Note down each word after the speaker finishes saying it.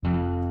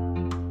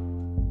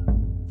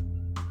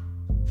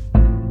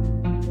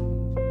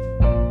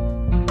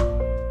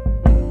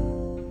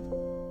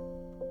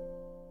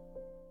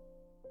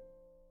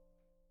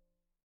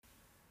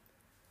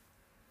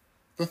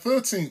The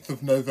 13th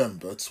of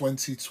November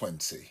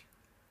 2020.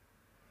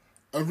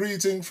 A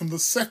reading from the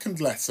second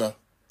letter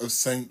of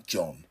St.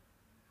 John.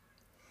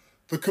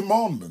 The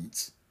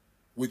commandment,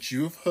 which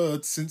you have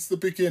heard since the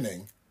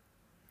beginning,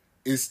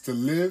 is to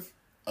live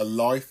a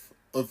life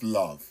of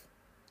love.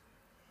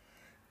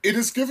 It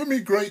has given me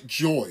great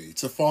joy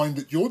to find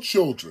that your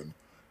children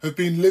have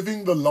been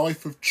living the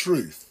life of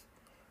truth,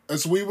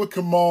 as we were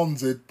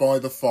commanded by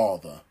the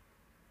Father.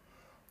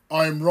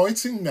 I am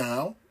writing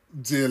now,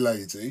 dear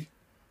lady,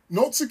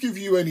 not to give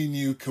you any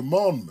new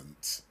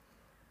commandment,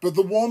 but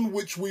the one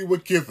which we were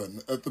given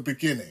at the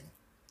beginning,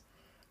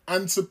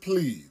 and to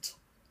plead,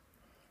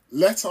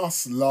 let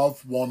us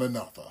love one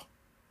another.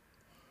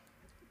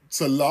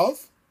 To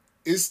love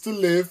is to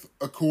live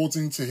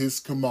according to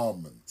his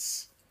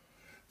commandments.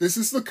 This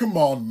is the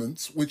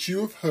commandment which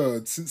you have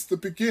heard since the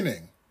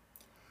beginning,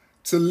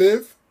 to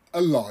live a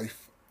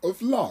life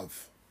of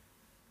love.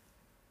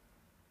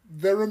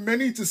 There are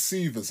many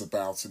deceivers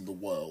about in the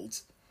world,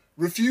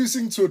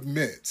 refusing to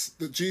admit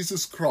that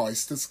Jesus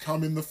Christ has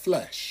come in the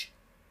flesh.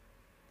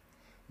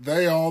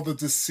 They are the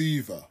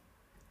deceiver.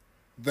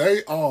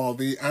 They are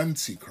the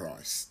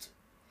Antichrist.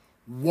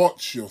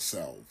 Watch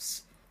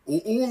yourselves, or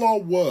all our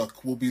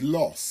work will be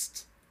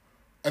lost,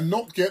 and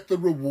not get the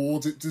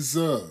reward it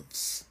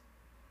deserves.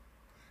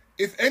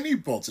 If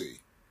anybody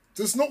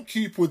does not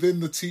keep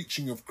within the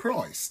teaching of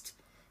Christ,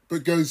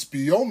 but goes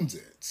beyond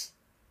it,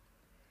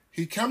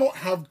 he cannot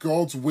have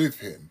God with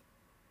him.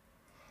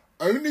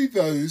 Only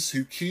those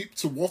who keep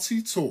to what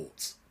he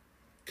taught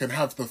can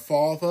have the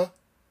Father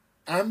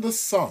and the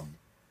Son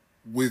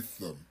with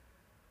them.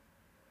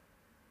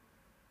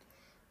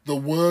 The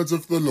word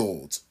of the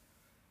Lord.